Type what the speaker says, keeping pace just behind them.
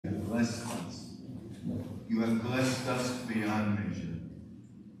blessed us. You have blessed us beyond measure.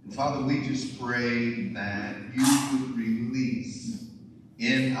 And Father, we just pray that you would release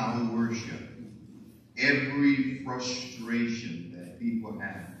in our worship every frustration that people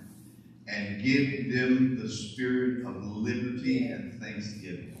have and give them the spirit of liberty and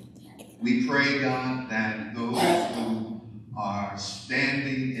thanksgiving. We pray, God, that those who are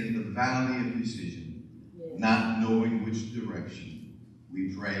standing in the valley of decision, not knowing which direction,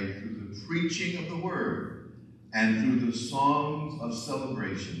 we pray through the preaching of the word and through the songs of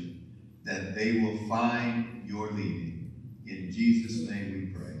celebration that they will find your leading. In Jesus' name we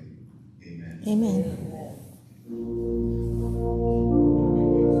pray. Amen. Amen.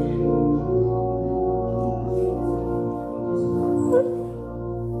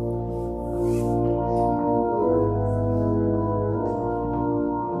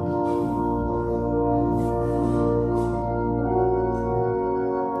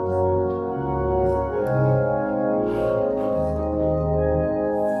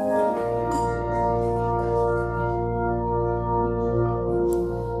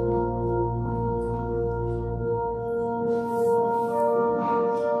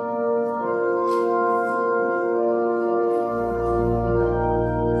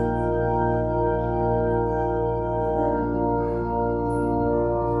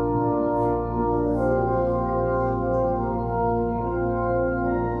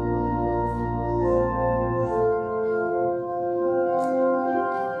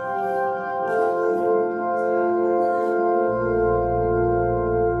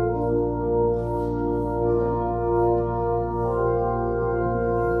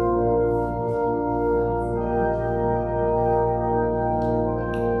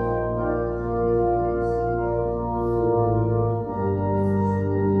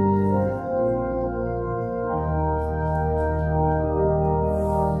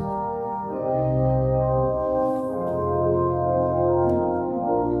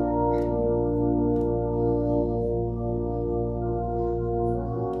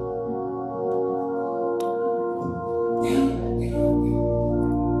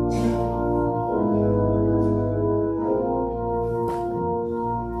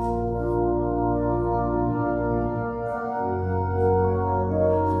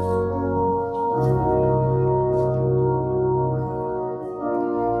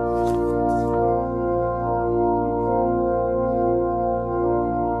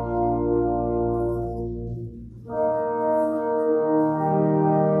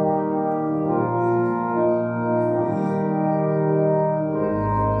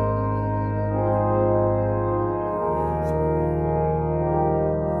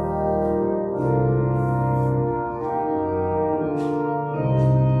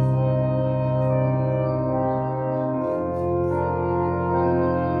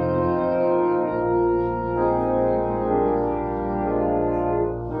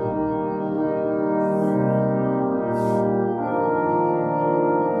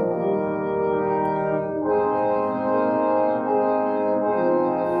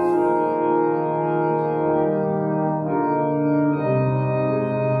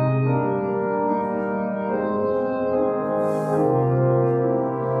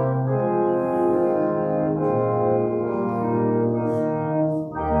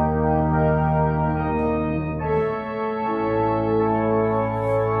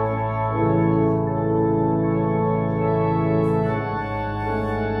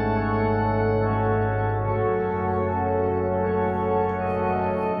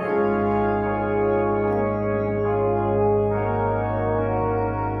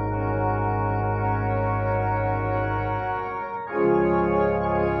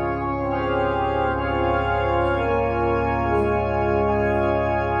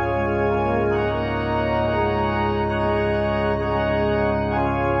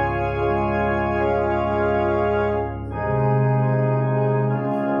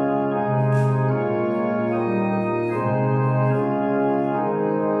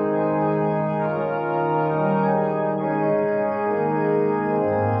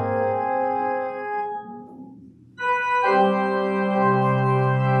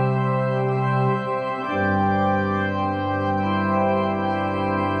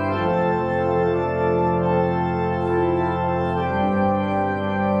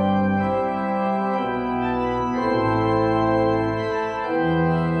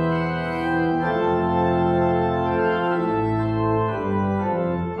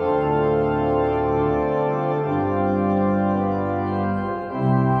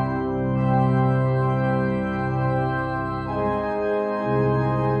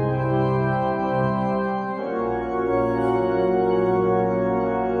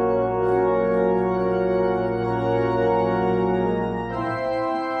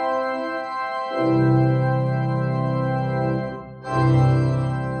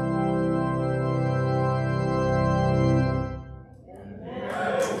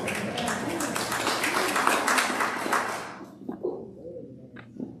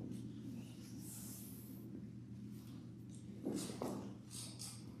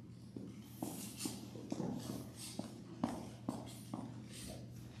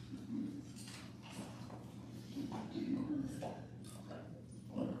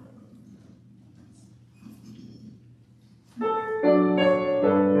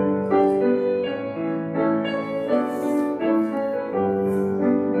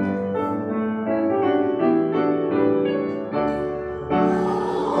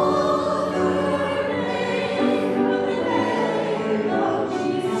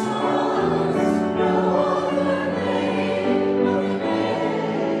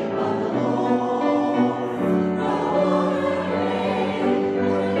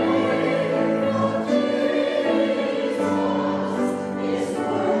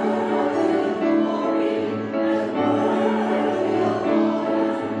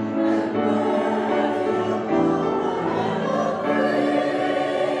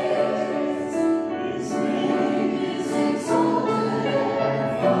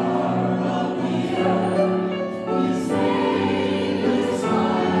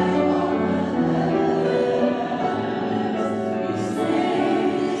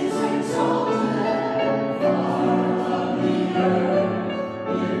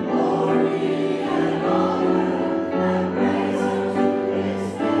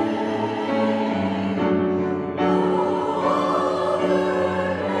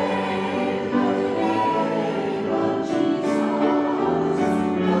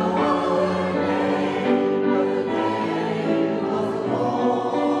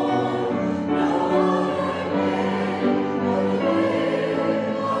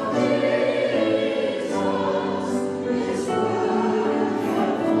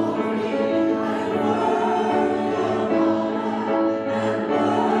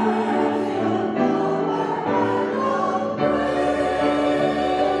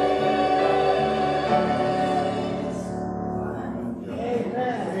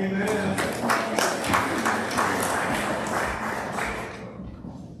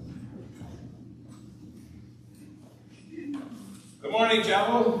 Good morning,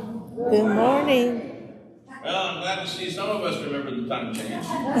 Chapel. Good morning. Well, I'm glad to see some of us remember the time change.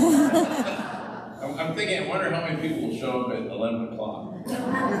 I'm thinking, I wonder how many people will show up at 11 o'clock.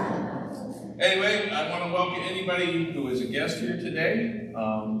 Anyway, I want to welcome anybody who is a guest here today.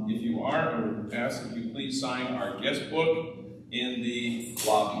 If you are, I would ask that you please sign our guest book in the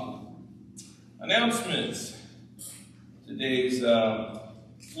lobby. Announcements. Today's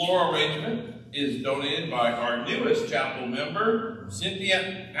floral arrangement is donated by our newest chapel member,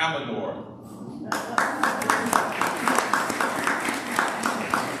 Cynthia Amador.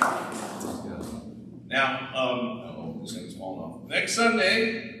 Now, this thing's falling off. Next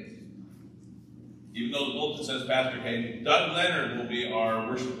Sunday, even though the bulletin says Pastor Kate, Doug Leonard will be our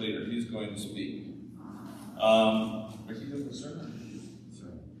worship leader. He's going to speak. Is he doing the sermon?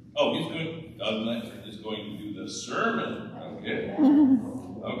 Oh, Doug Leonard is going to do the sermon. Okay.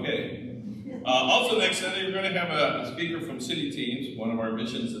 Okay. Also next Sunday, we're going to have a speaker from City Teams, one of our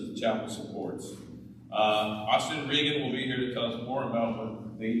missions that the chapel supports. Austin Regan will be here to tell us more about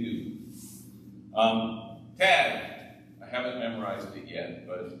what they do. Tag, I haven't memorized it yet,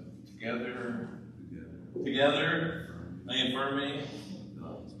 but together, affirming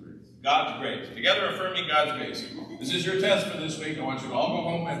God's grace. Together affirming God's grace. This is your test for this week. I want you to all go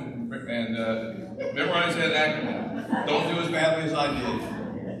home and memorize that acronym. Don't do as badly as I did.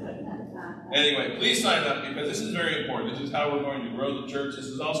 Anyway, please sign up because this is very important. This is how we're going to grow the church. This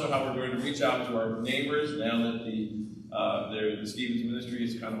is also how we're going to reach out to our neighbors now that the Stevens ministry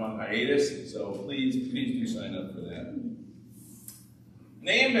is kind of on hiatus. So please do sign up for that.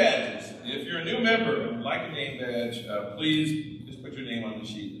 Name badges. If you're a new member and would like a name badge, please just put your name on the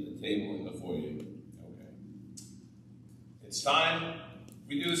sheet at the table in the foyer. Okay. It's time.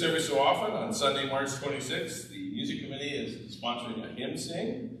 We do this every so often. On Sunday, March 26th, the music committee is sponsoring a hymn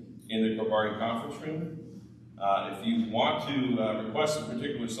sing in the Kobari conference room. If you want to request a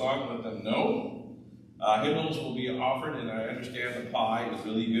particular song, let them know. Hymnals will be offered, and I understand the pie is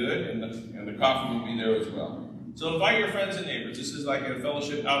really good, and the coffee will be there as well. So invite your friends and neighbors. This is like a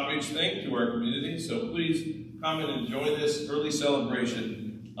fellowship outreach thing to our community, so please come and enjoy this early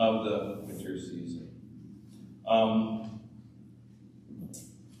celebration of the winter season. All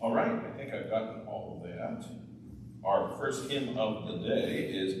right, I think I've gotten all of that. Our first hymn of the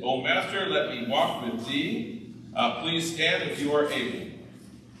day is, O Master, Let Me Walk With Thee. Please stand if you are able.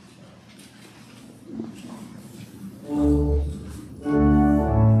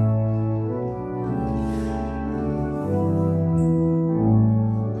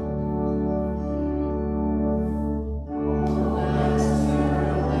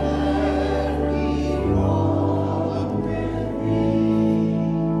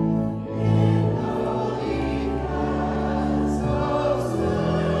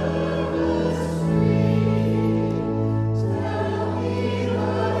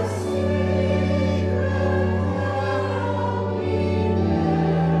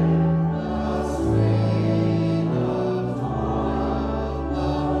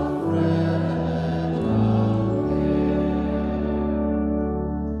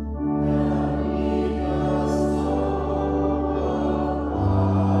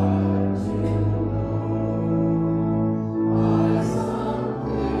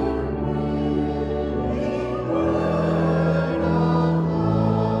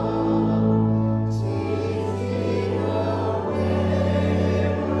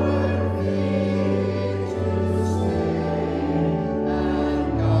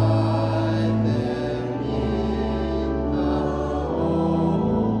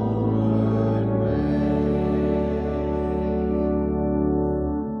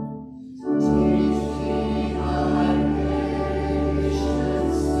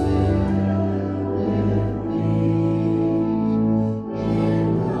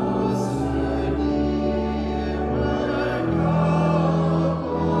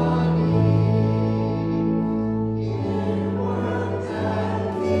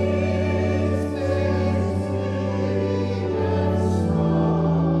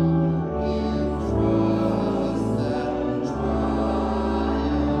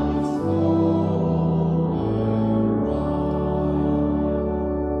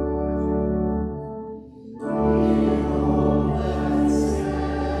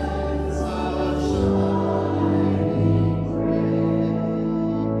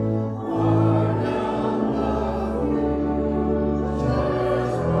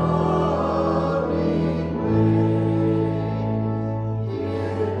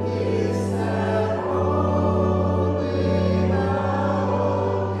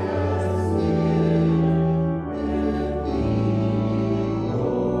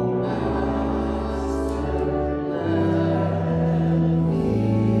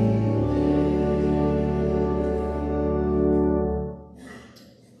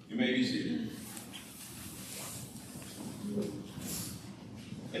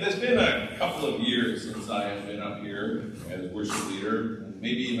 It has been a couple of years since I have been up here as worship leader, and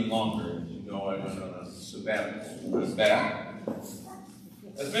maybe even longer. As you know, I went on a sabbatical. I was back.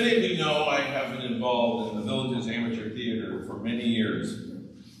 As many of you know, I have been involved in the Villages Amateur Theater for many years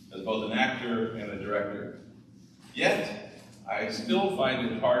as both an actor and a director. Yet, I still find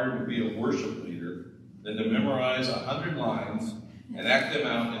it harder to be a worship leader than to memorize 100 lines and act them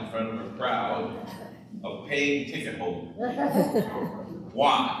out in front of a crowd of paying ticket holders.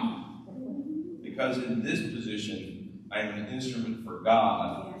 Why? Because in this position, I am an instrument for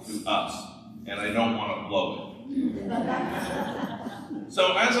God through us, and I don't want to blow it.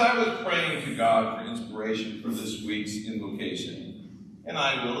 So as I was praying to God for inspiration for this week's invocation, and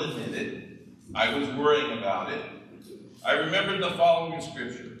I will admit it, I was worrying about it, I remembered the following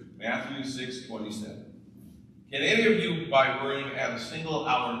scripture, Matthew 6:27. Can any of you, by worrying, add a single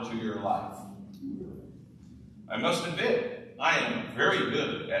hour to your life? I must admit, I am very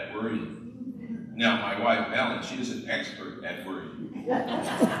good at worrying. Now, my wife, Ellen, she is an expert at worrying.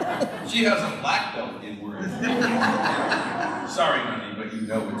 She has a black belt in worrying. Sorry, honey, but you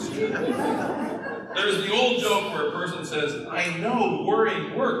know it's true. There's the old joke where a person says, I know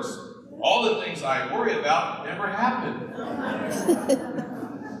worrying works. All the things I worry about never happen.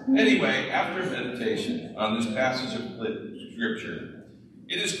 Anyway, after meditation on this passage of scripture,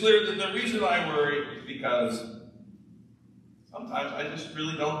 it is clear that the reason I worry is because sometimes I just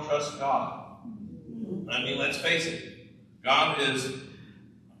really don't trust God. I mean, let's face it, God is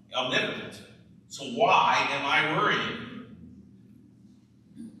omnipotent. So why am I worrying?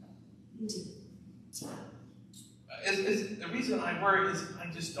 The reason I worry is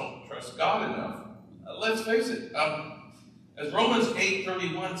I just don't trust God enough. Let's face it. As Romans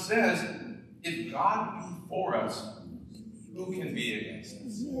 8:31 says, if God be for us, who can be against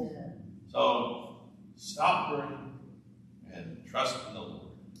us? So stop worrying and trust in the Lord.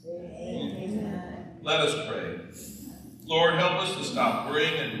 Amen. Let us pray. Lord, help us to stop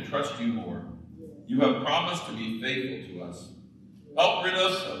worrying and to trust you more. You have promised to be faithful to us. Help rid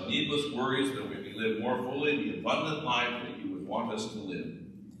us of needless worries that we may live more fully the abundant life that you would want us to live.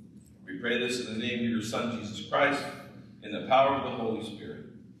 We pray this in the name of your Son, Jesus Christ, in the power of the Holy Spirit.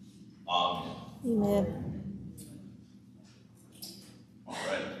 Amen. Amen. All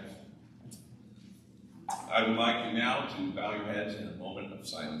right. I would like you now to bow your heads in a moment of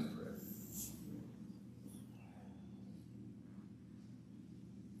silent prayer.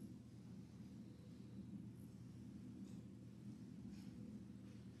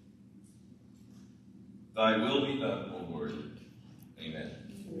 Thy will be done, O Lord. Amen.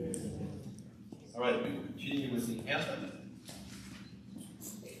 All right, we will continue with the anthem.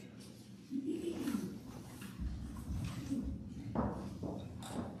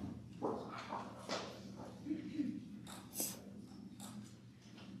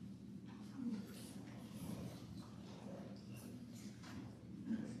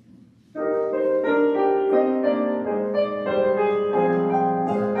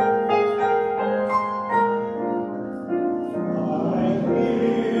 I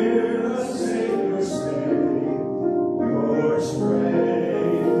hear the Savior say,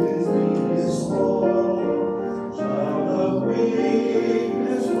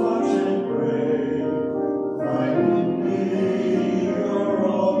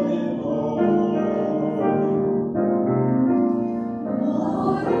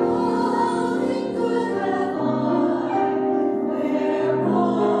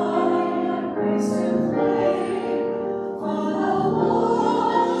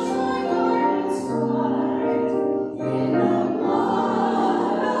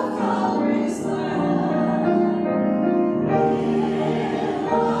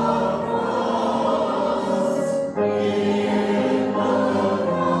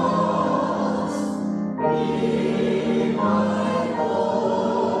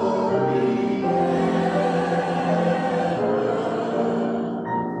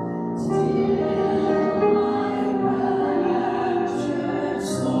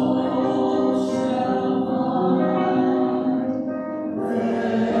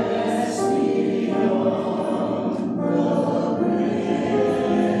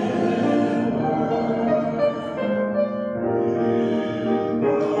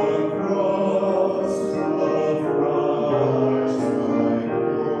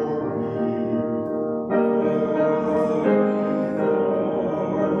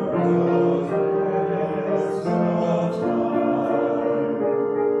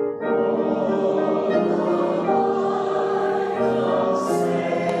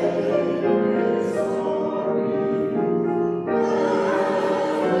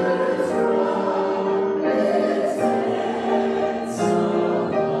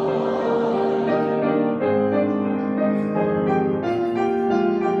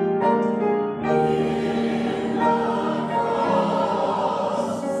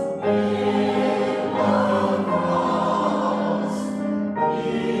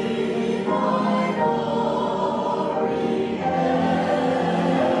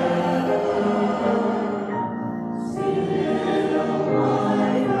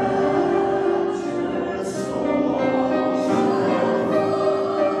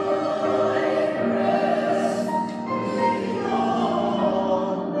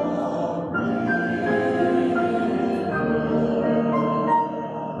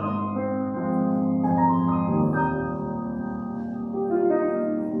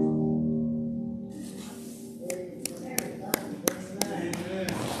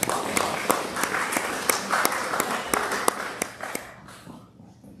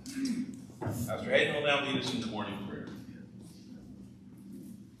 Pastor Hayden will now lead us in the morning prayer.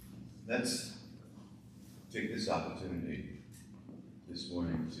 Let's take this opportunity this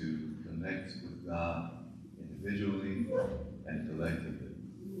morning to connect with God individually and collectively.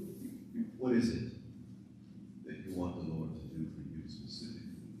 What is it that you want the Lord to do for you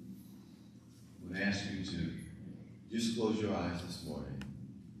specifically? I'm going to ask you to just close your eyes this morning,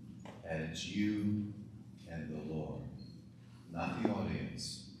 and it's you and the Lord, not the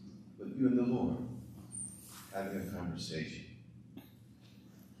audience, but you and the Lord having a conversation.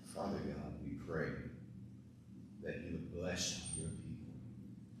 Father God, we pray that you would bless your people.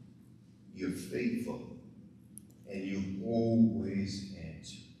 You're faithful, and you always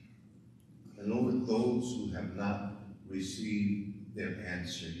answer. And Lord, those who have not received their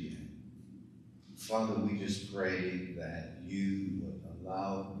answer yet, Father, we just pray that you would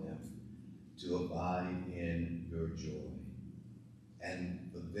allow them to abide in your joy, and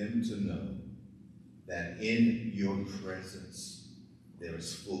for them to know that in your presence there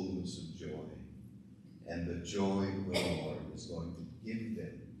is fullness of joy, and the joy of the Lord is going to give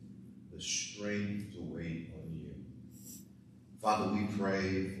them the strength to wait on you. Father, we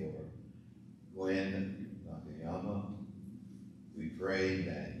pray for Gwen Nakayama. We pray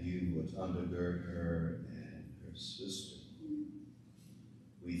that you would undergird her and her sister.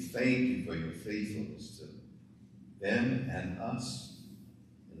 We thank you for your faithfulness to them and us.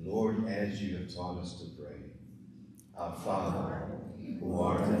 And Lord, as you have taught us to pray, our Father, who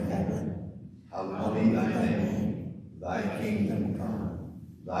art in heaven, hallowed be thy name. Thy kingdom come,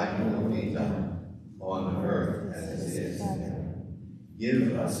 thy will be done, on earth as it is in heaven.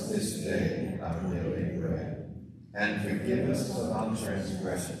 Give us this day our daily bread, and forgive us of our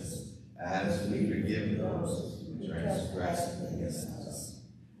transgressions, as we forgive those who transgress against us.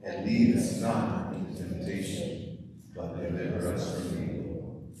 And lead us not into temptation, but deliver us from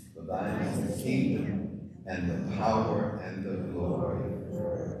evil. For thine is the kingdom, and the power, and the glory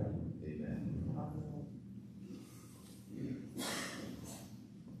forever. Amen.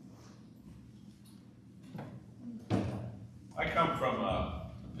 I come from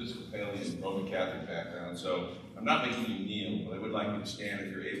a Episcopalian Roman Catholic background, so I'm not making you kneel, but I would like you to stand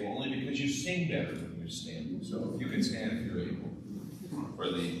if you're able, only because you sing better when you're standing. So if you can stand if you're able, for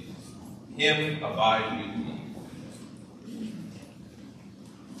the hymn, Abide With Me.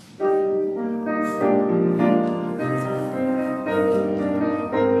 Oh,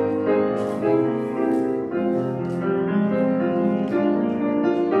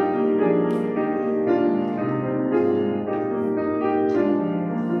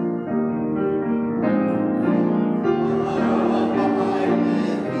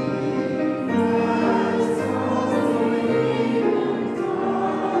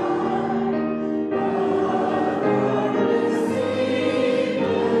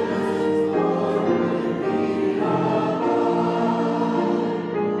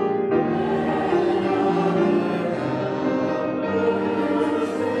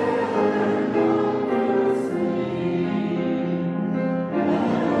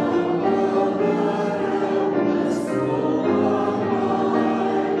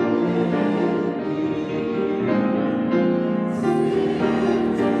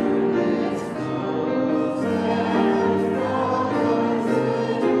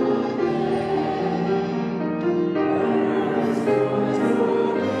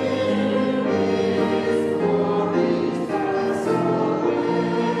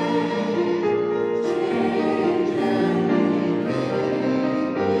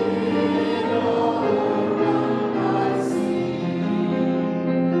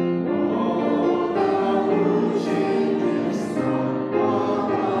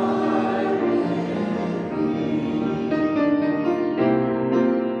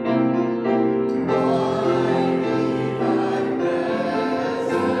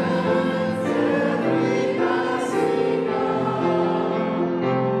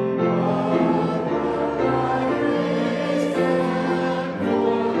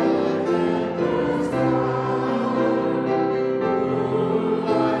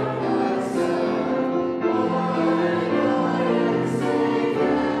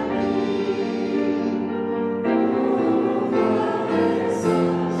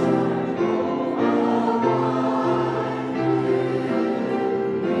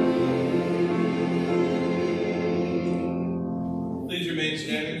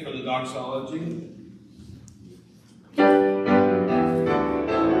 doxology.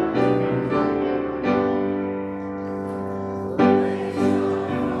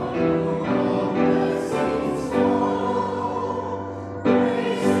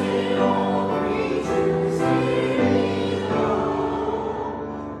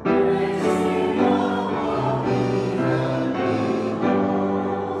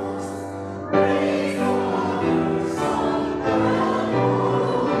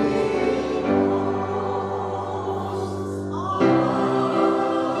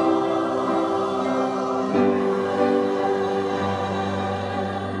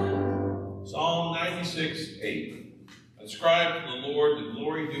 Psalm 96:8. Ascribe to the Lord the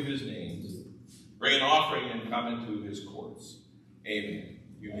glory due his name. Bring an offering and come into his courts. Amen.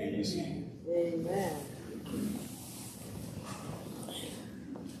 You may be seated. Amen.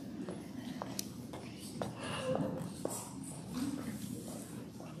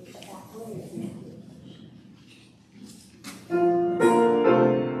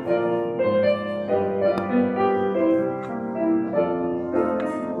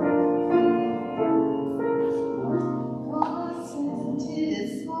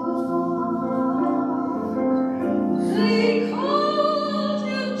 They called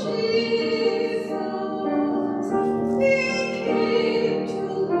him Jesus.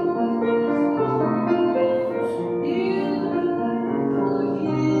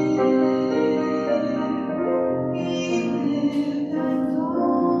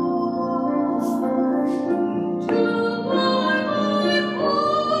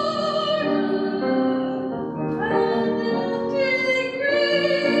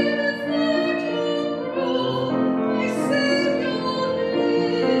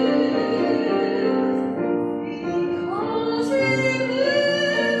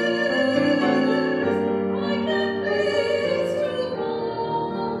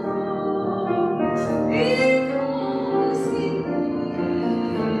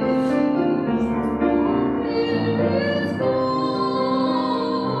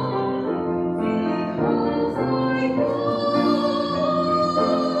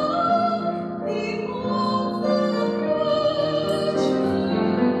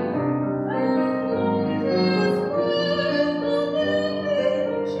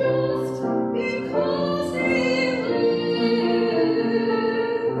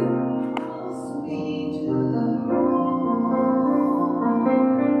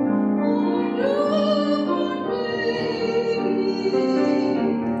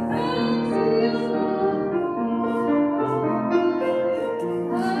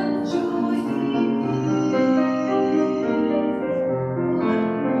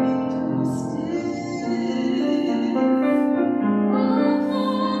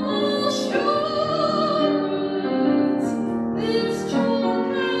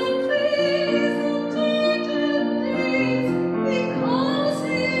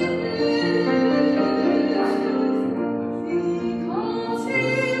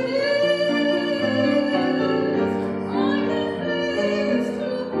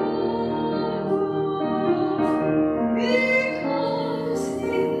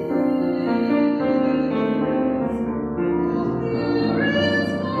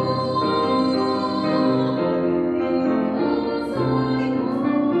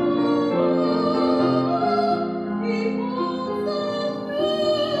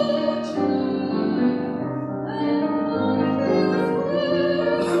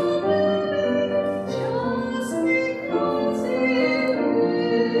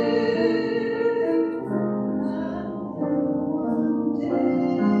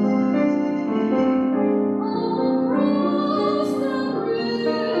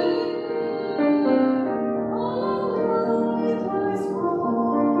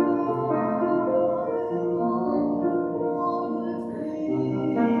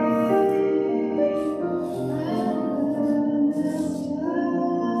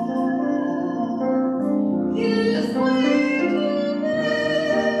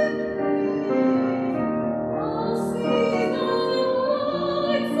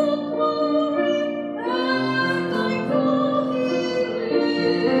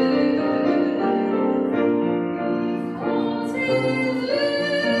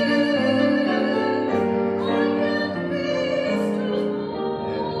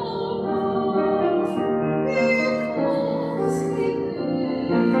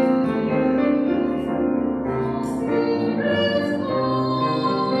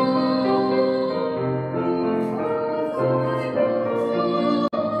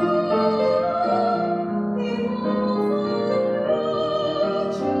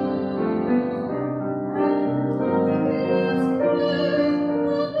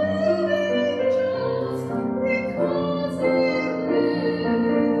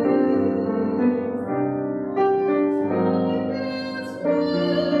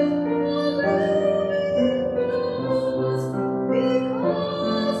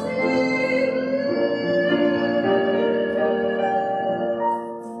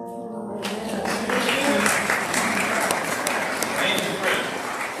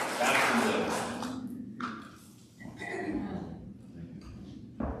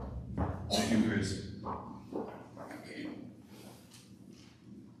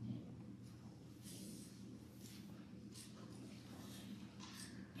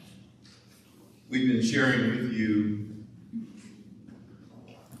 We've been sharing with you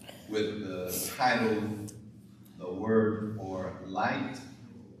with the title, The Word for Light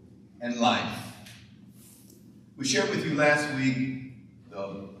and Life. We shared with you last week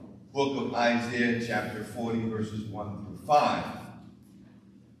the book of Isaiah, chapter 40, verses 1 through 5.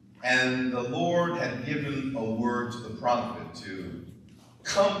 And the Lord had given a word to the prophet to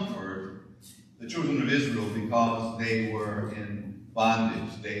comfort the children of Israel because they were in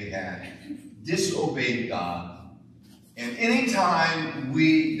bondage. They had disobeyed God. And anytime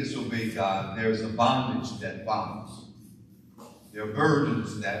we disobey God, there's a bondage that follows. There are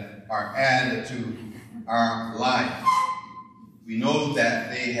burdens that are added to our life. We know that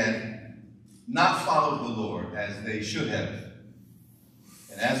they had not followed the Lord as they should have.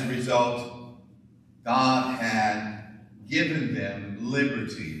 And as a result, God had given them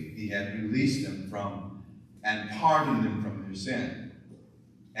liberty. He had released them from and pardoned them from their sin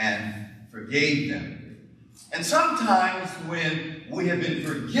and forgave them. And sometimes when we have been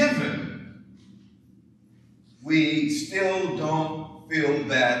forgiven, we still don't feel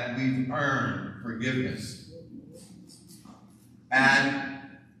that we've earned forgiveness. And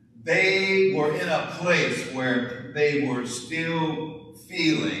they were in a place where they were still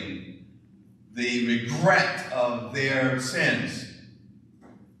feeling the regret of their sins.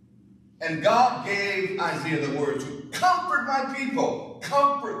 And God gave Isaiah the word to comfort my people,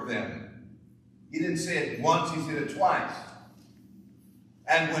 comfort them. He didn't say it once, he said it twice.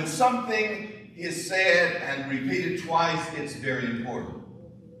 And when something is said and repeated twice, it's very important.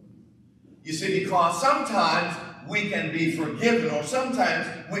 You see, because sometimes we can be forgiven or sometimes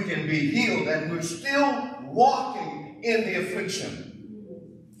we can be healed and we're still walking in the affliction.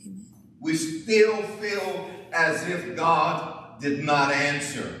 We still feel as if God did not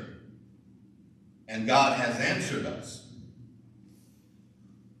answer. And God has answered us.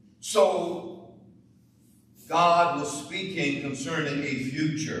 So, God was speaking concerning a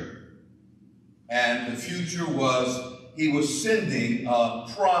future. And the future was, he was sending a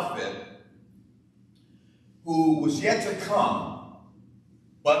prophet who was yet to come,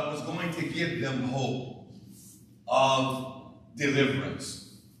 but was going to give them hope of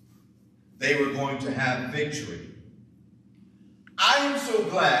deliverance. They were going to have victory. I am so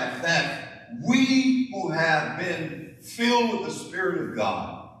glad that we who have been filled with the Spirit of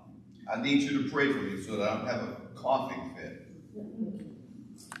God, I need you to pray for me so that I don't have a coughing fit,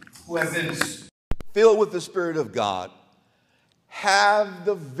 who have been filled with the Spirit of God, have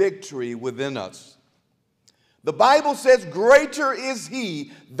the victory within us. The Bible says, greater is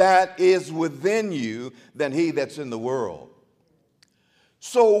he that is within you than he that's in the world.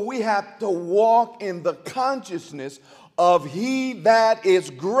 So we have to walk in the consciousness of he that is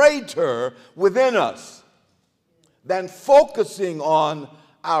greater within us than focusing on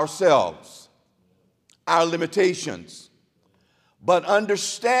ourselves, our limitations, but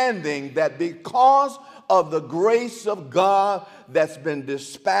understanding that because of the grace of God that's been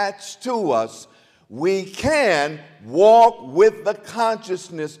dispatched to us, we can walk with the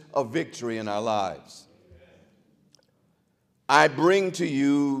consciousness of victory in our lives. I bring to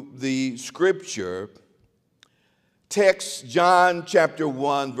you the scripture text, John chapter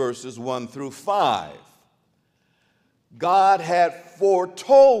 1, verses 1 through 5. God had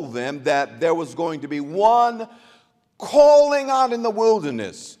foretold them that there was going to be one calling out in the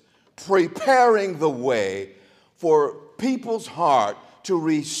wilderness, preparing the way for people's heart to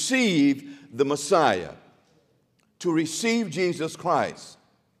receive the Messiah, to receive Jesus Christ.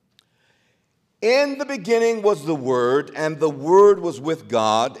 In the beginning was the Word, and the Word was with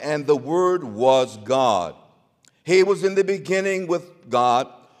God, and the Word was God. He was in the beginning with God.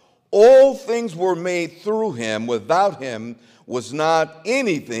 All things were made through him. Without him was not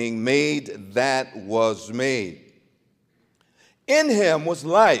anything made that was made. In him was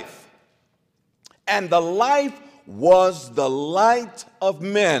life, and the life was the light of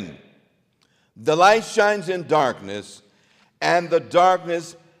men. The light shines in darkness, and the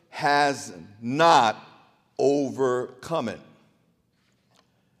darkness has not overcome it.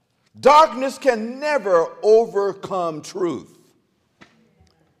 Darkness can never overcome truth.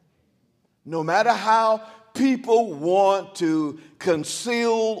 No matter how people want to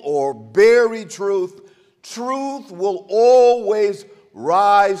conceal or bury truth, truth will always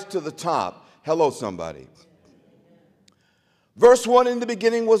rise to the top. Hello, somebody. Verse 1, in the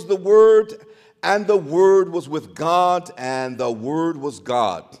beginning was the Word, and the Word was with God, and the Word was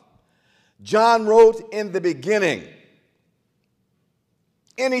God. John wrote, in the beginning,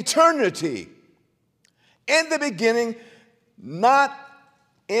 in eternity, in the beginning, not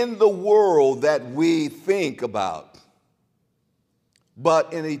in the world that we think about,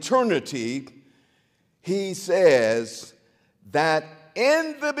 but in eternity, he says that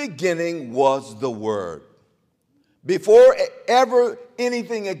in the beginning was the Word. Before ever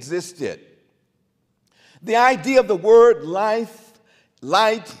anything existed, the idea of the Word, life,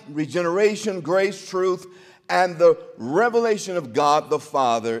 light, regeneration, grace, truth, and the revelation of God the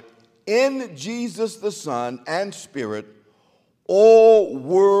Father in Jesus the Son and Spirit, all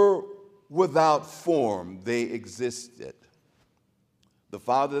were without form. They existed. The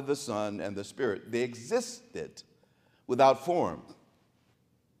Father, the Son, and the Spirit, they existed without form.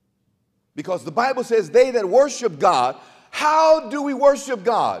 Because the Bible says, they that worship God, how do we worship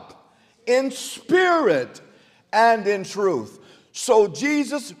God? In spirit and in truth. So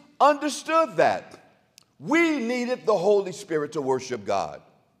Jesus understood that. We needed the Holy Spirit to worship God.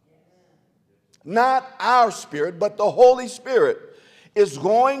 Not our spirit, but the Holy Spirit is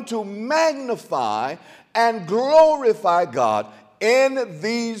going to magnify and glorify God in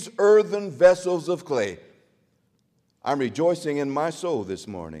these earthen vessels of clay. I'm rejoicing in my soul this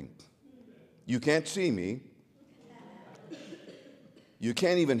morning. You can't see me. You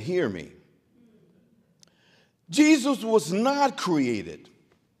can't even hear me. Jesus was not created,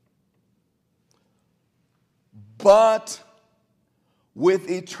 but with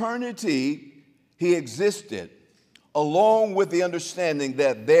eternity, he existed, along with the understanding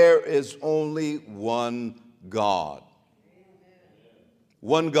that there is only one God.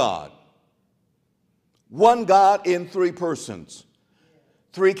 One God. One God in three persons,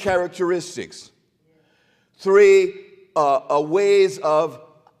 three characteristics, three ways of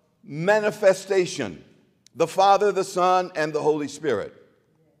manifestation: the Father, the Son, and the Holy Spirit.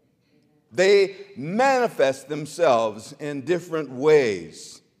 They manifest themselves in different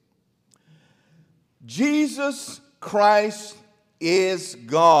ways. Jesus Christ is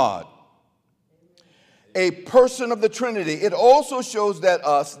God, a person of the Trinity. It also shows that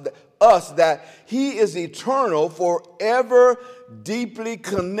us that he is eternal, forever deeply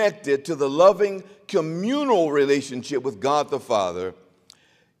connected to the loving communal relationship with God the Father.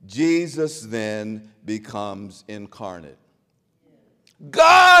 Jesus then becomes incarnate.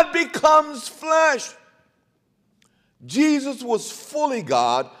 God becomes flesh. Jesus was fully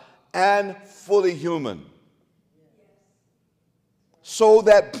God and fully human, so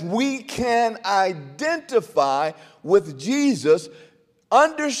that we can identify with Jesus,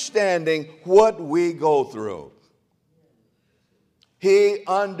 understanding what we go through. He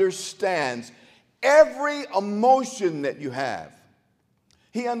understands every emotion that you have.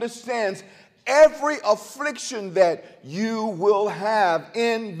 He understands every affliction that you will have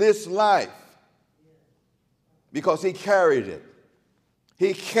in this life, because he carried it.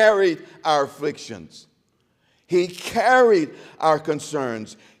 He carried our afflictions. He carried our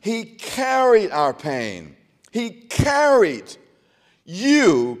concerns. He carried our pain. He carried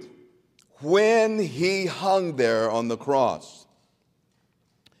you when he hung there on the cross.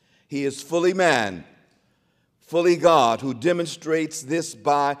 He is fully man, fully God, who demonstrates this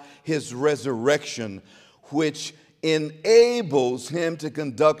by his resurrection, which enables him to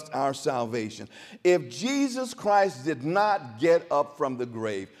conduct our salvation. If Jesus Christ did not get up from the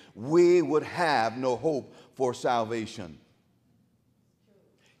grave, we would have no hope for salvation.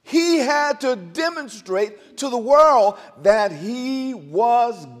 He had to demonstrate to the world that he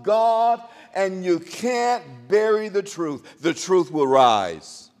was God, and you can't bury the truth. The truth will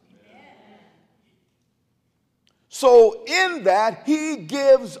rise. So in that, he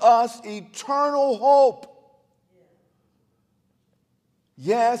gives us eternal hope.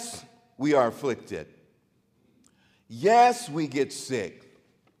 Yes, we are afflicted. Yes, we get sick.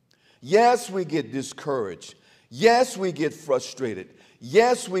 Yes, we get discouraged. Yes, we get frustrated.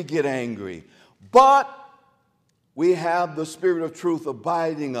 Yes, we get angry. But we have the Spirit of truth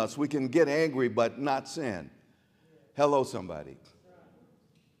abiding us. We can get angry but not sin. Hello, somebody.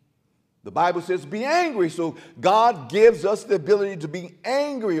 The Bible says be angry, so God gives us the ability to be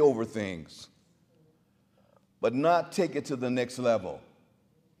angry over things, but not take it to the next level.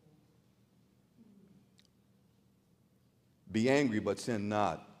 Be angry, but sin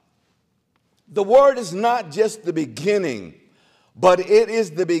not. The word is not just the beginning, but it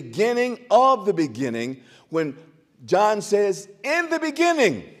is the beginning of the beginning. When John says, in the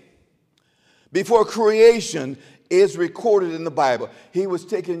beginning, before creation is recorded in the Bible, he was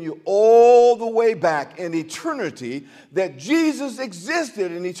taking you all the way back in eternity, that Jesus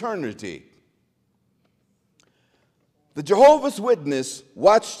existed in eternity. The Jehovah's Witness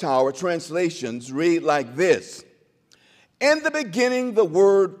Watchtower translations read like this: in the beginning the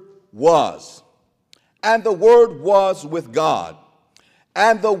Word was, and the Word was with God,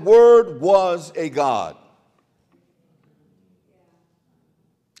 and the Word was a God.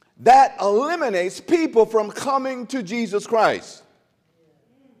 that eliminates people from coming to Jesus Christ.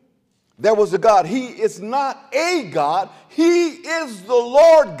 There was a God. He is not a God. He is the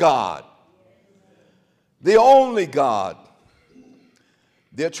Lord God, the only God.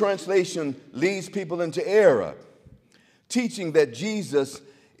 Their translation leads people into error, teaching that Jesus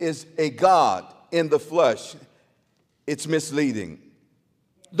is a God in the flesh. It's misleading.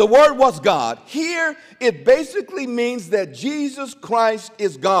 The word was God. Here, it basically means that Jesus Christ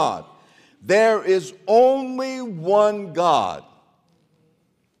is God. There is only one God.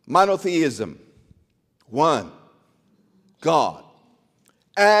 Monotheism. One God.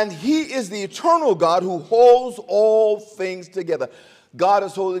 And he is the eternal God who holds all things together. God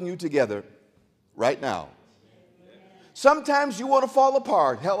is holding you together right now. Sometimes you want to fall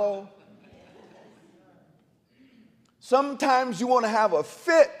apart. Hello? Sometimes you want to have a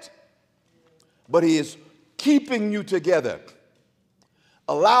fit, but he is keeping you together,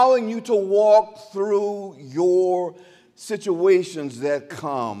 allowing you to walk through your situations that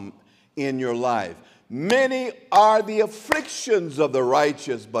come in your life. Many are the afflictions of the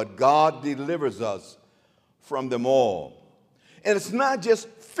righteous, but God delivers us from them all. And it's not just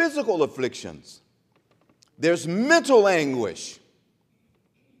physical afflictions. There's mental anguish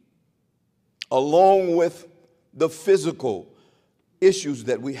along with the physical issues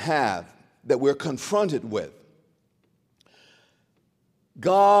that we have, that we're confronted with.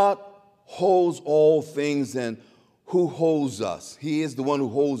 God holds all things, and who holds us? He is the one who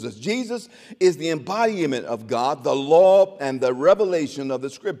holds us. Jesus is the embodiment of God, the law and the revelation of the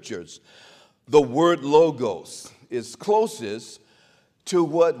scriptures. The word logos is closest to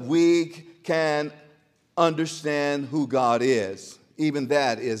what we can understand who God is. Even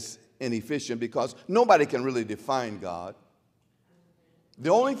that is inefficient because nobody can really define God.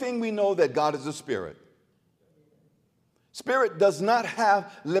 The only thing we know that God is a spirit. Spirit does not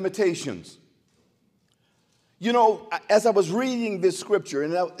have limitations. You know, as I was reading this scripture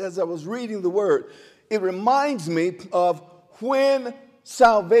and as I was reading the word, it reminds me of when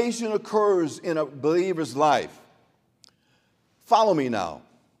salvation occurs in a believer's life. Follow me now.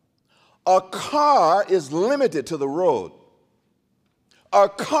 A car is limited to the road. A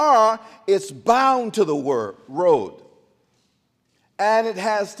car is bound to the road. And it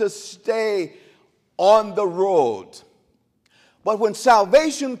has to stay on the road. But when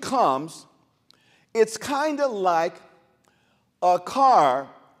salvation comes, it's kind of like a car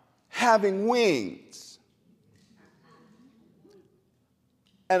having wings.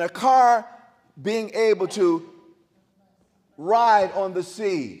 And a car being able to ride on the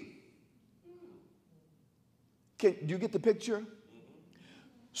sea. Do you get the picture?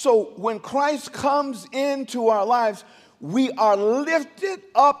 So when Christ comes into our lives, we are lifted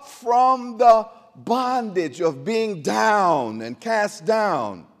up from the bondage of being down and cast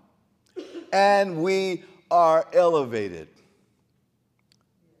down, and we are elevated.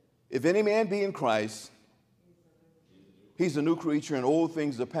 If any man be in Christ, he's a new creature, and old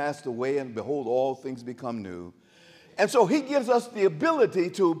things are passed away, and behold, all things become new. And so he gives us the ability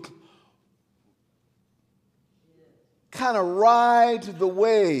to kind of ride the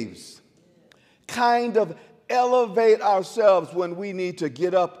waves, kind of elevate ourselves when we need to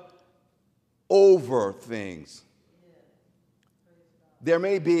get up over things. There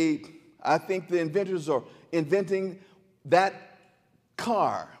may be, I think the inventors are inventing that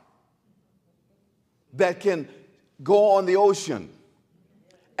car that can go on the ocean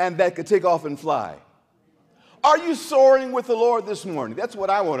and that could take off and fly. Are you soaring with the Lord this morning? That's what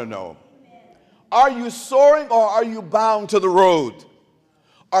I want to know. Are you soaring or are you bound to the road?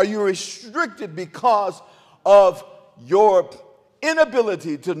 Are you restricted because of your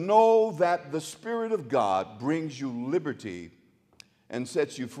inability to know that the Spirit of God brings you liberty and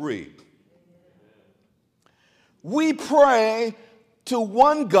sets you free? We pray to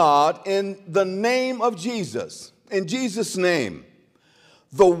one God in the name of Jesus, in Jesus' name,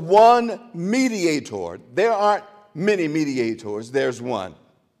 the one mediator. There aren't many mediators, there's one.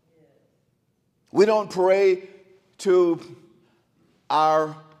 We don't pray to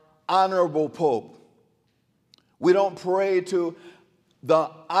our honorable Pope. We don't pray to the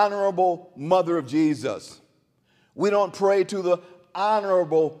honorable Mother of Jesus. We don't pray to the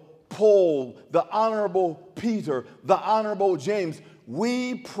honorable Paul, the honorable Peter, the honorable James.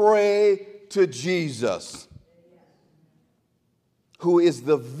 We pray to Jesus, who is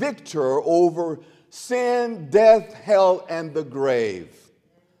the victor over sin, death, hell, and the grave.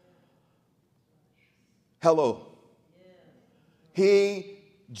 Hello.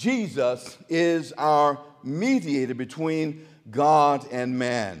 Jesus, is our mediator between God and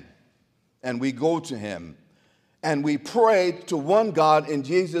man. And we go to him And we pray to one God in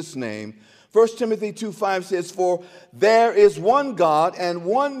Jesus' name. 1 Timothy 2:5 says, "For there is one God and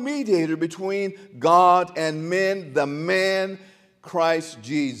one mediator between God and men, the man Christ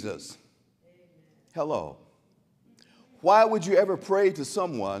Jesus." Hello. Why would you ever pray to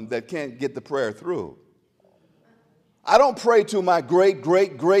someone that can't get the prayer through? I don't pray to my great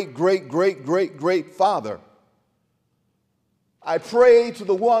father. I pray to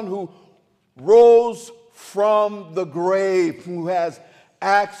the one who rose from the grave, who has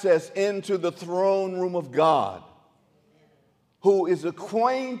access into the throne room of God, who is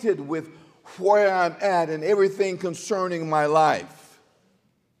acquainted with where I'm at and everything concerning my life.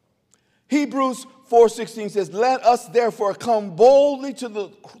 Hebrews 4:16 says, "Let us therefore come boldly to the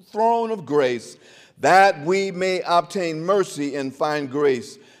throne of grace, that we may obtain mercy and find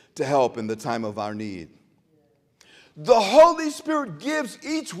grace to help in the time of our need." The Holy Spirit gives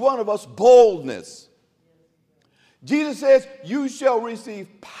each one of us boldness. Jesus says, "You shall receive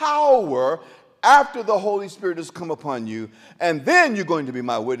power after the Holy Spirit has come upon you, and then you're going to be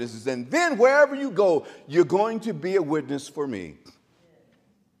my witnesses, and then wherever you go, you're going to be a witness for me."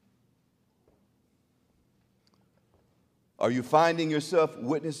 Are you finding yourself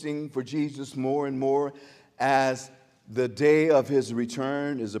witnessing for Jesus more and more as the day of his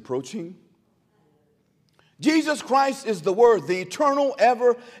return is approaching? Jesus Christ is the Word, the eternal,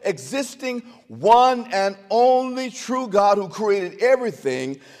 ever-existing, one and only true God who created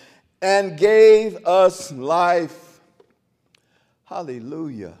everything and gave us life.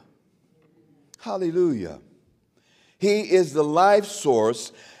 Hallelujah. Hallelujah. He is the life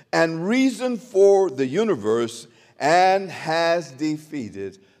source and reason for the universe and has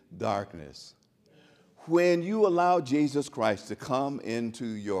defeated darkness. When you allow Jesus Christ to come into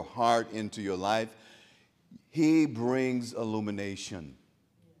your heart, into your life, he brings illumination.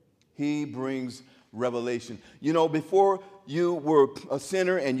 He brings revelation. You know, before you were a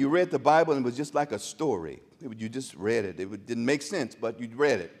sinner and you read the Bible and it was just like a story. You just read it. It didn't make sense, but you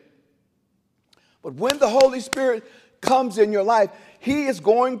read it. But when the Holy Spirit comes in your life, he is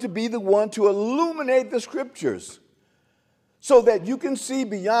going to be the one to illuminate the scriptures so that you can see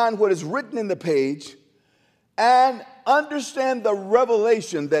beyond what is written in the page and understand the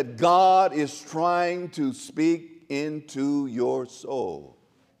revelation that God is trying to speak into your soul.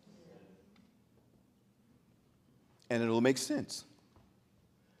 And it'll make sense.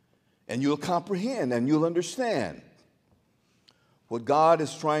 And you'll comprehend and you'll understand what God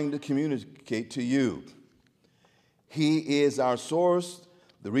is trying to communicate to you. He is our source,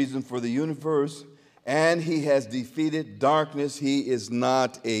 the reason for the universe, and he has defeated darkness. He is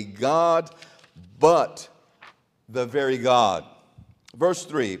not a god, but the very God. Verse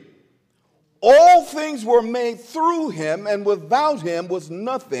 3, "All things were made through him, and without him was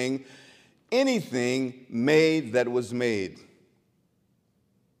anything made that was made."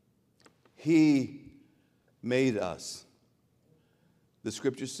 He made us. The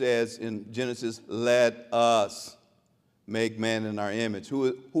scripture says in Genesis, "Let us make man in our image."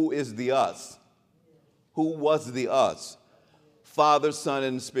 Who is the us? Who was the us? Father, Son,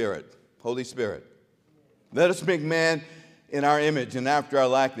 and Spirit, Holy Spirit. Let us make man in our image and after our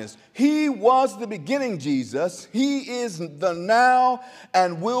likeness. He was the beginning, Jesus. He is the now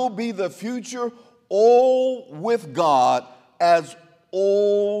and will be the future, all with God, as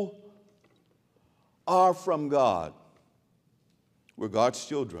all are from God. We're God's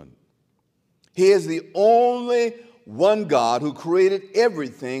children. He is the only one God who created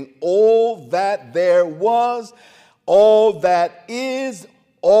everything, all that there was, all that is,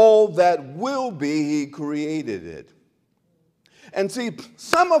 all that will be. He created it. And see,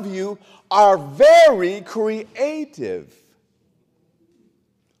 some of you are very creative.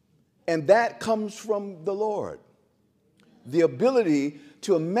 And that comes from the Lord. The ability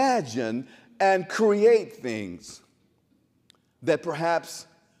to imagine and create things that perhaps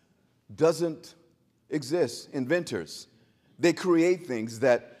doesn't exist. Inventors, they create things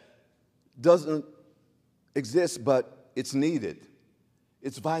that doesn't exist, but it's needed.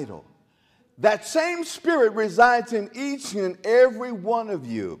 It's vital. That same spirit resides in each and every one of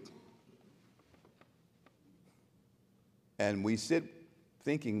you. And we sit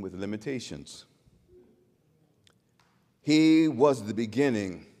thinking with limitations. He was the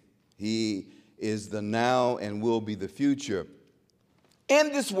beginning. He is the now and will be the future.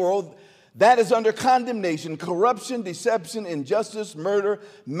 In this world that is under condemnation, corruption, deception, injustice, murder,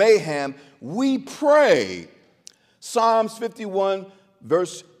 mayhem, we pray. Psalms 51,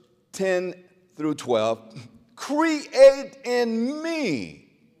 verse 10 through 12. "Create in me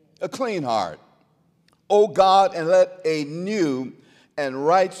a clean heart, O God, and let a new and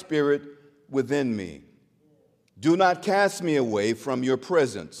right spirit within me. Do not cast me away from your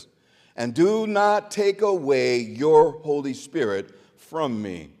presence, and do not take away your Holy Spirit from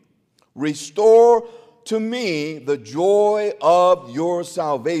me. Restore to me the joy of your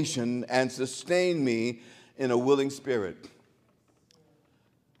salvation and sustain me in a willing spirit.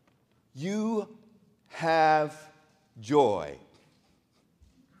 You have joy.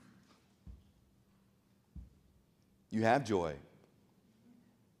 You have joy.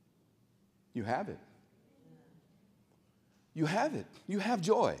 You have it. You have it. You have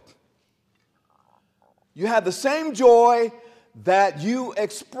joy. You have the same joy that you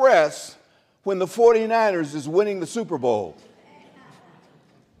express when the 49ers is winning the Super Bowl,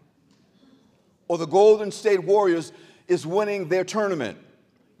 or the Golden State Warriors is winning their tournament.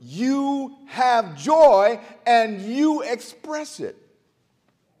 You have joy and you express it.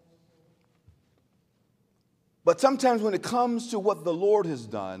 But sometimes when it comes to what the Lord has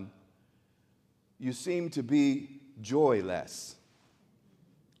done, you seem to be joyless.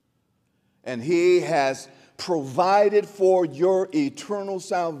 And He has provided for your eternal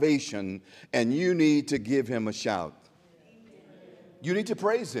salvation, and you need to give Him a shout. You need to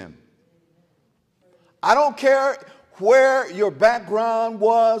praise Him. I don't care where your background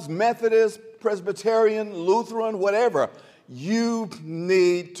was, Methodist, Presbyterian, Lutheran, whatever. You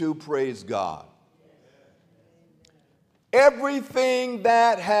need to praise God. Everything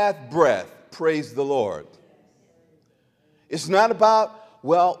that hath breath, praise the Lord. It's not about,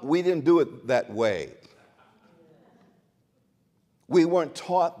 well, we didn't do it that way. We weren't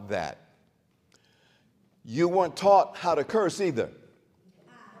taught that. You weren't taught how to curse either.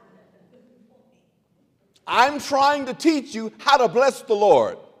 I'm trying to teach you how to bless the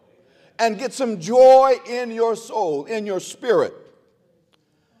Lord and get some joy in your soul, in your spirit.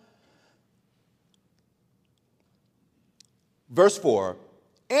 Verse 4,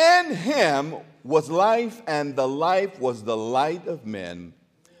 in Him was life, and the life was the light of men.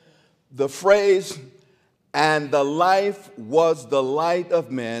 The phrase, and the life was the light of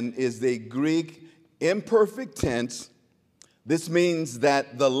men, is the Greek imperfect tense. This means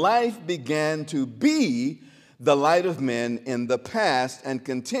that the life began to be the light of men in the past and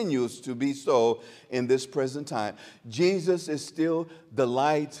continues to be so in this present time. Jesus is still the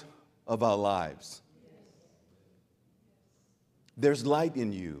light of our lives. There's light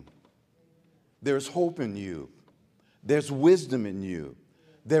in you. There's hope in you. There's wisdom in you.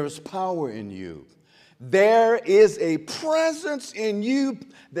 There's power in you. There is a presence in you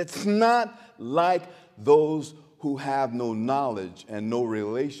that's not like those who have no knowledge and no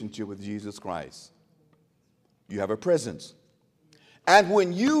relationship with Jesus Christ. You have a presence. And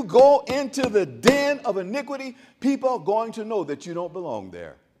when you go into the den of iniquity, people are going to know that you don't belong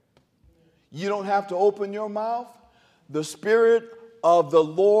there. You don't have to open your mouth. The Spirit of the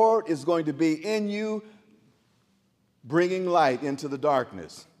Lord is going to be in you, bringing light into the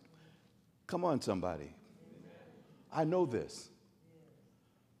darkness. Come on, somebody. I know this.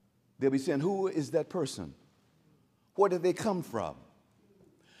 They'll be saying, who is that person? Where did they come from?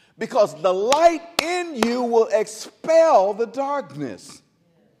 Because the light in you will expel the darkness.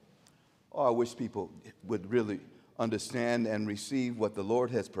 Oh, I wish people would really understand and receive what the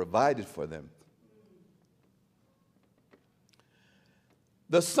Lord has provided for them.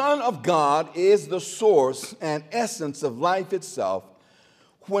 The Son of God is the source and essence of life itself.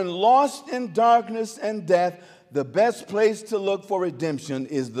 When lost in darkness and death, the best place to look for redemption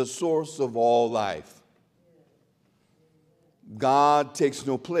is the source of all life. God takes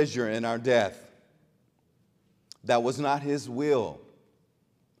no pleasure in our death. That was not His will.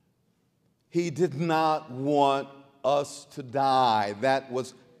 He did not want us to die. That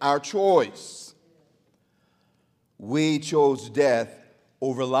was our choice. We chose death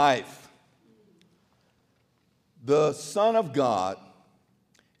over life. The Son of God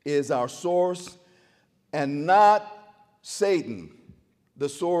is our source, and not Satan, the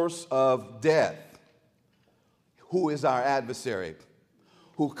source of death, who is our adversary,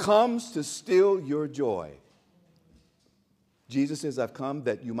 who comes to steal your joy. Jesus says, I've come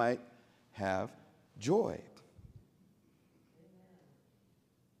that you might have joy.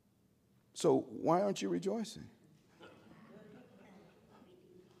 So why aren't you rejoicing?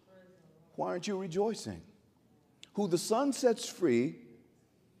 Why aren't you rejoicing? Who the Son sets free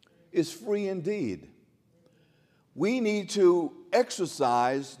is free indeed. We need to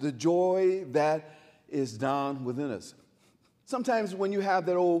exercise the joy that is down within us. Sometimes when you have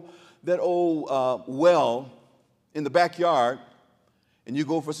that old well in the backyard and you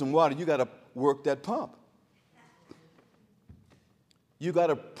go for some water, you got to work that pump. You got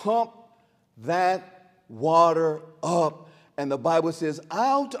to pump that water up And the Bible says,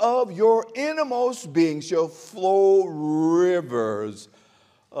 out of your innermost being shall flow rivers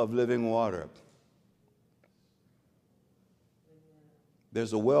of living water.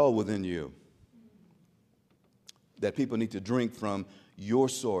 There's a well within you that people need to drink from your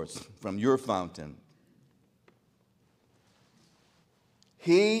source, from your fountain.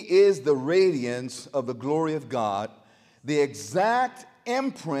 He is the radiance of the glory of God, the exact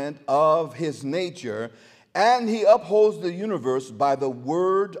imprint of his nature, and he upholds the universe by the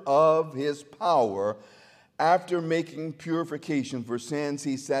word of his power. After making purification for sins,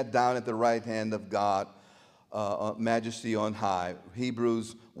 he sat down at the right hand of God, majesty on high.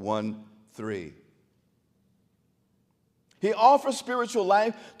 Hebrews 1:3. He offers spiritual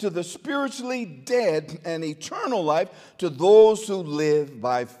life to the spiritually dead and eternal life to those who live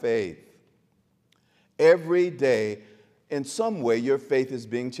by faith. Every day, in some way, your faith is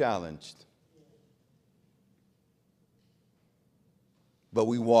being challenged. But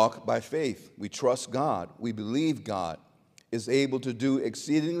we walk by faith. We trust God. We believe God is able to do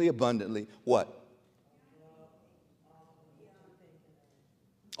exceedingly abundantly what?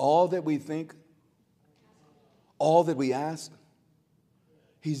 All that we think, all that we ask,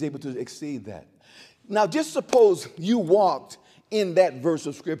 he's able to exceed that. Now, just suppose you walked in that verse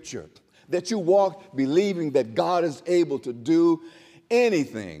of Scripture, that you walked believing that God is able to do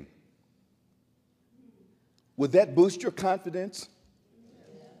anything. Would that boost your confidence?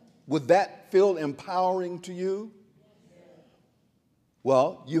 Would that feel empowering to you?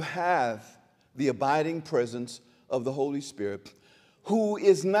 Well, you have the abiding presence of the Holy Spirit, who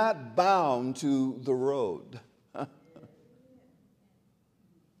is not bound to the road,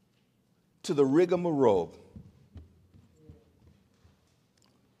 to the rigmarole,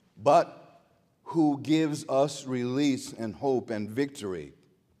 but who gives us release and hope and victory.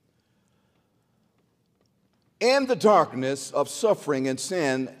 In the darkness of suffering and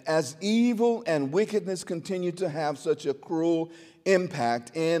sin, as evil and wickedness continue to have such a cruel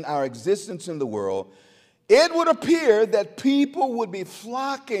impact in our existence in the world, it would appear that people would be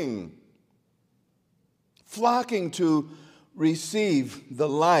flocking to receive the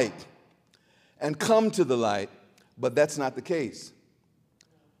light and come to the light, but that's not the case.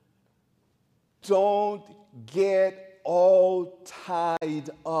 Don't get all tied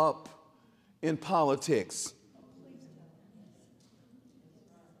up in politics.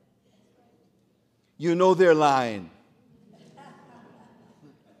 You know they're lying.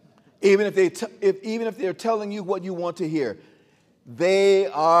 Even if they're telling you what you want to hear, they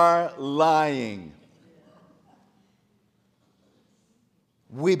are lying.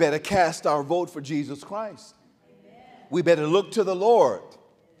 We better cast our vote for Jesus Christ. We better look to the Lord.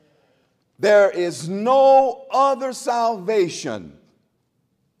 There is no other salvation.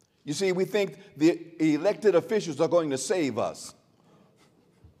 You see, we think the elected officials are going to save us.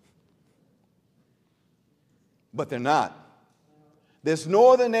 But they're not. There's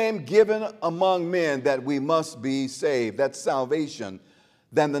no other name given among men that we must be saved, that's salvation,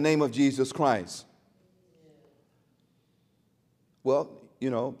 than the name of Jesus Christ. Well, you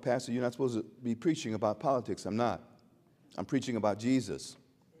know, Pastor, you're not supposed to be preaching about politics. I'm not. I'm preaching about Jesus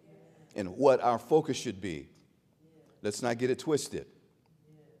and what our focus should be. Let's not get it twisted.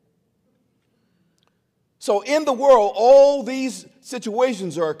 So in the world, all these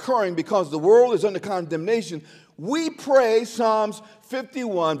situations are occurring because the world is under condemnation. We pray Psalms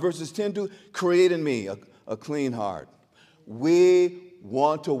 51, verses 10 to create in me a clean heart. We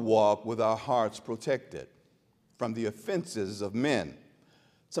want to walk with our hearts protected from the offenses of men.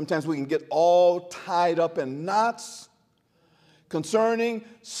 Sometimes we can get all tied up in knots concerning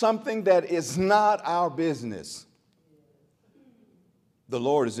something that is not our business. The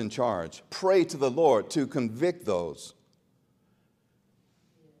Lord is in charge. Pray to the Lord to convict those.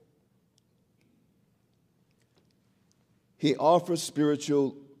 He offers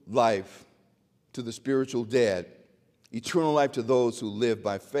spiritual life to the spiritual dead, eternal life to those who live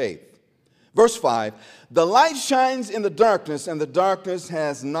by faith. Verse 5, the light shines in the darkness, and the darkness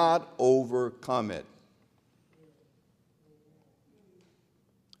has not overcome it.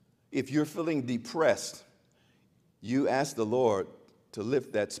 If you're feeling depressed, you ask the Lord to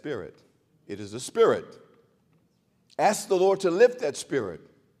lift that spirit. It is a spirit. Ask the Lord to lift that spirit.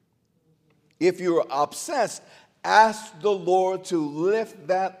 If you're obsessed, ask the Lord to lift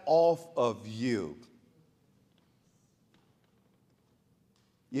that off of you.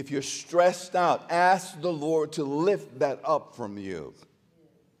 If you're stressed out, ask the Lord to lift that up from you.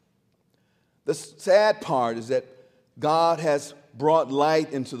 The sad part is that God has brought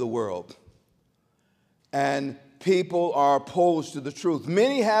light into the world, and people are opposed to the truth.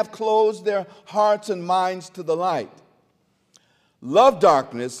 Many have closed their hearts and minds to the light. love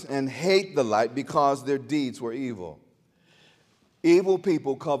darkness and hate the light because their deeds were evil. Evil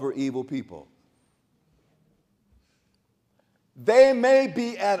people cover evil people. They may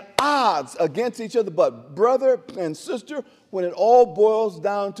be at odds against each other, but brother and sister, when it all boils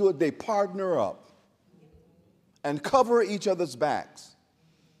down to it, they partner up and cover each other's backs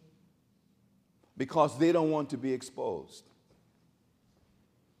because they don't want to be exposed.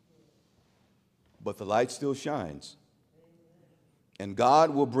 But the light still shines. And God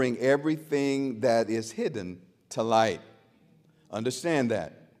will bring everything that is hidden to light. Understand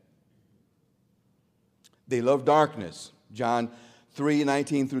that. They love darkness. John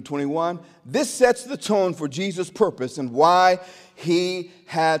 3:19 through 21. This sets the tone for Jesus' purpose and why he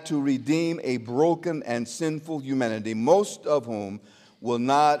had to redeem a broken and sinful humanity, most of whom will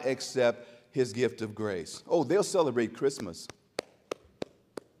not accept his gift of grace. Oh, they'll celebrate Christmas.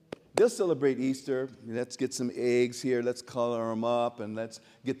 They'll celebrate Easter. Let's get some eggs here. Let's color them up, and let's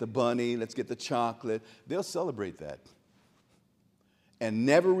get the bunny. Let's get the chocolate. They'll celebrate that and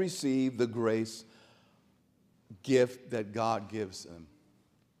never receive the grace gift that God gives them.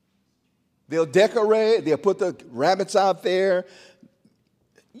 They'll decorate. They'll put the rabbits out there.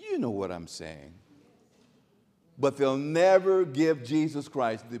 You know what I'm saying. But they'll never give Jesus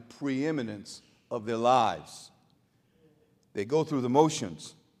Christ the preeminence of their lives. They go through the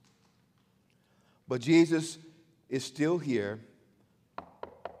motions. But Jesus is still here,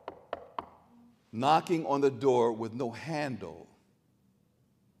 knocking on the door with no handle.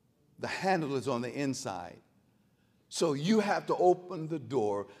 The handle is on the inside. So you have to open the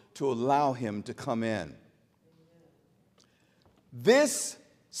door to allow him to come in. This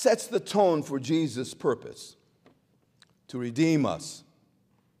sets the tone for Jesus' purpose, to redeem us.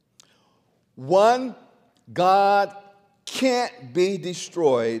 One, God can't be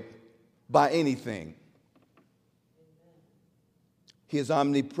destroyed by anything. He is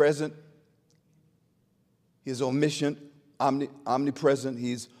omnipresent. He is omniscient, omnipresent.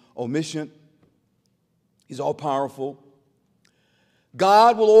 He's omniscient. He's all-powerful.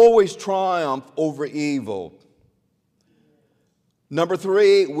 God will always triumph over evil. Number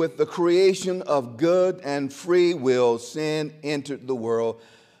 3, with the creation of good and free will, sin entered the world,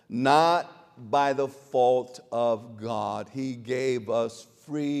 not by the fault of God. He gave us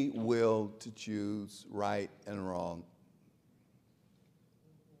free will to choose right and wrong.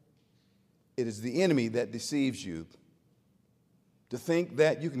 It is the enemy that deceives you to think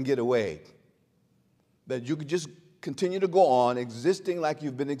that you can get away, that you could just continue to go on existing like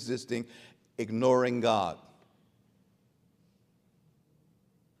you've been existing, ignoring God.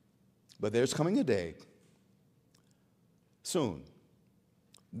 But there's coming a day soon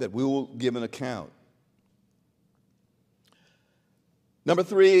that we will give an account. Number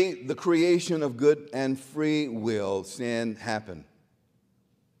 3, the creation of good and free will. Sin happened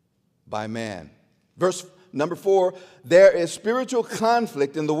by man. Verse number 4, there is spiritual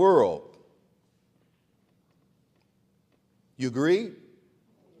conflict in the world. You agree?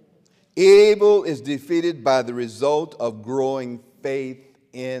 Evil is defeated by the result of growing faith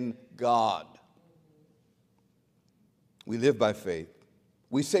in God. We live by faith.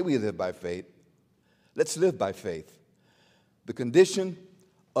 We say we live by faith. Let's live by faith. The condition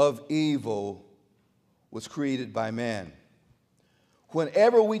of evil was created by man.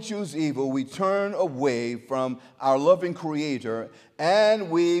 Whenever we choose evil, we turn away from our loving Creator and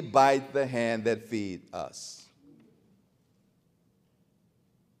we bite the hand that feeds us.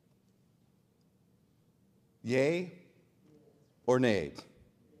 Yea or nay?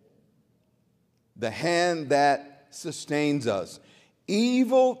 The hand that sustains us.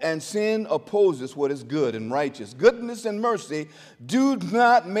 Evil and sin opposes what is good and righteous. Goodness and mercy do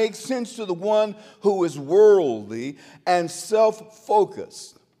not make sense to the one who is worldly and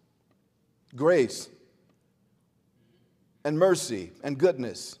self-focused. Grace and mercy and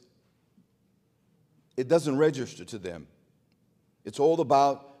goodness, it doesn't register to them. It's all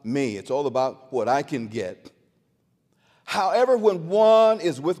about me. It's all about what I can get. However, when one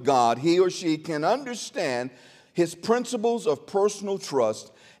is with God, he or she can understand his principles of personal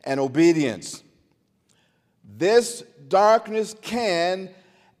trust and obedience. This darkness can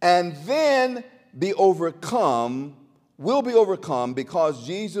and then be overcome, will be overcome because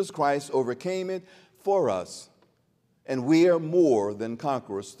Jesus Christ overcame it for us. And we are more than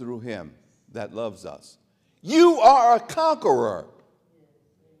conquerors through him that loves us. You are a conqueror.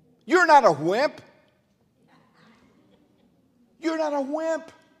 You're not a wimp. You're not a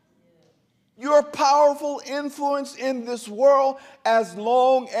wimp. You're a powerful influence in this world as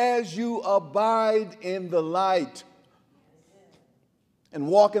long as you abide in the light and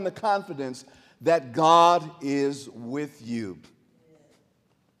walk in the confidence that God is with you.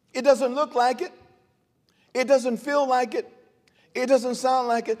 It doesn't look like it. It doesn't feel like it. It doesn't sound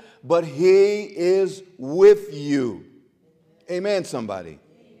like it. But he is with you. Amen, somebody.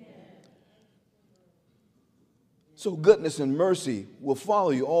 So goodness and mercy will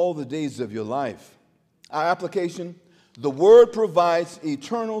follow you all the days of your life. Our application, the word provides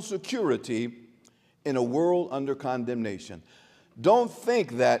eternal security in a world under condemnation. Don't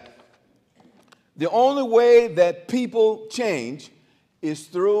think that the only way that people change is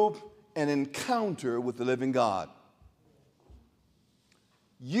through an encounter with the living God.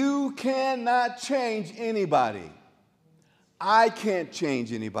 You cannot change anybody. I can't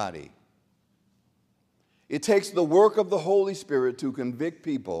change anybody. It takes the work of the Holy Spirit to convict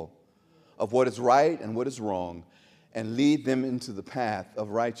people of what is right and what is wrong and lead them into the path of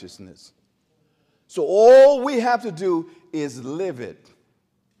righteousness. So all we have to do is live it,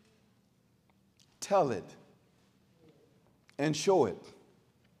 tell it, and show it.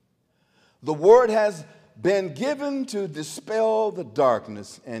 The word has been given to dispel the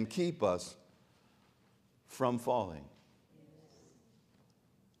darkness and keep us from falling.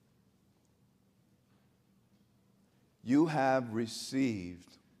 You have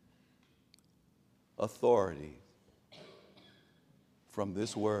received authority from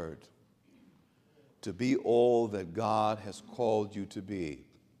this word to be all that God has called you to be.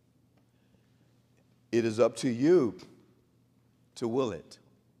 It is up to you to will it.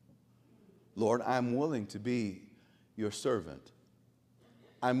 Lord, I'm willing to be your servant.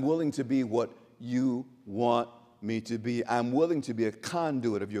 I'm willing to be what you want me to be. I'm willing to be a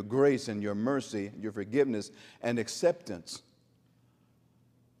conduit of your grace and your mercy, your forgiveness and acceptance.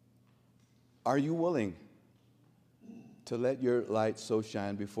 Are you willing to let your light so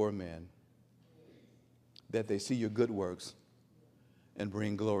shine before men that they see your good works and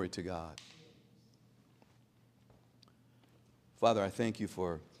bring glory to God? Father, I thank you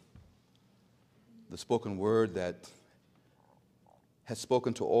for the spoken word that has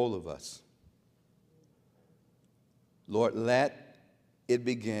spoken to all of us. Lord, let it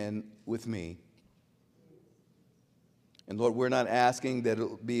begin with me. And Lord, we're not asking that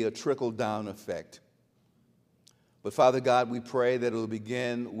it'll be a trickle-down effect. But Father God, we pray that it'll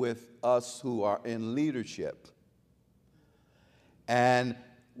begin with us who are in leadership. And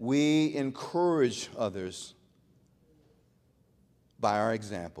we encourage others by our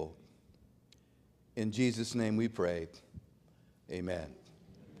example. In Jesus' name we pray. Amen.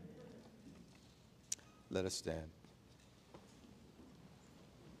 Let us stand.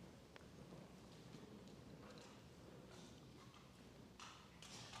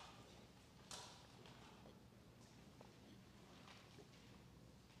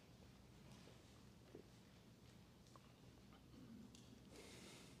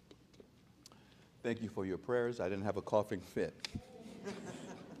 Thank you for your prayers. I didn't have a coughing fit.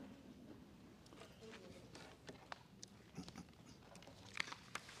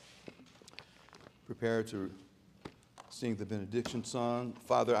 Prepare to sing the benediction song.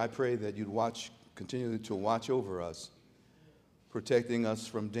 Father, I pray that you'd continue to watch over us, protecting us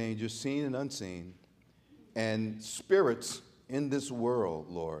from danger seen and unseen, and spirits in this world,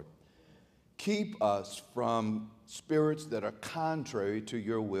 Lord. Keep us from spirits that are contrary to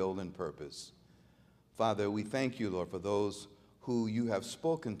your will and purpose. Father, we thank you, Lord, for those who you have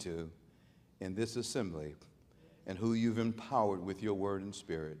spoken to in this assembly and who you've empowered with your word and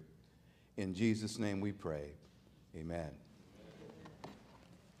spirit. In Jesus' name we pray. Amen.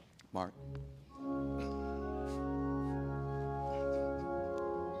 Mark.